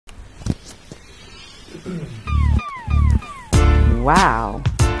Wow.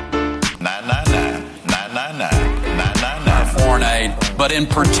 999 foreign aid, but in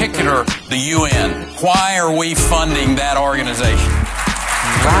particular the UN. Why are we funding that organization?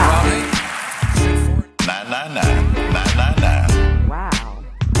 Wow. 999. Wow.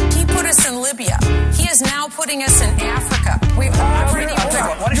 He put us in Libya. He is now putting us in Africa. We already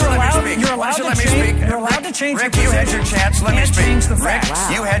Why don't you let me speak? You're allowed to change. Rick, you had your chance. Let me speak. Change the Rick,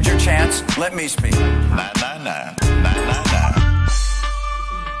 facts. you had your chance. Let me speak. 999.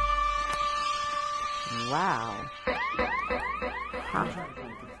 Wow. Huh.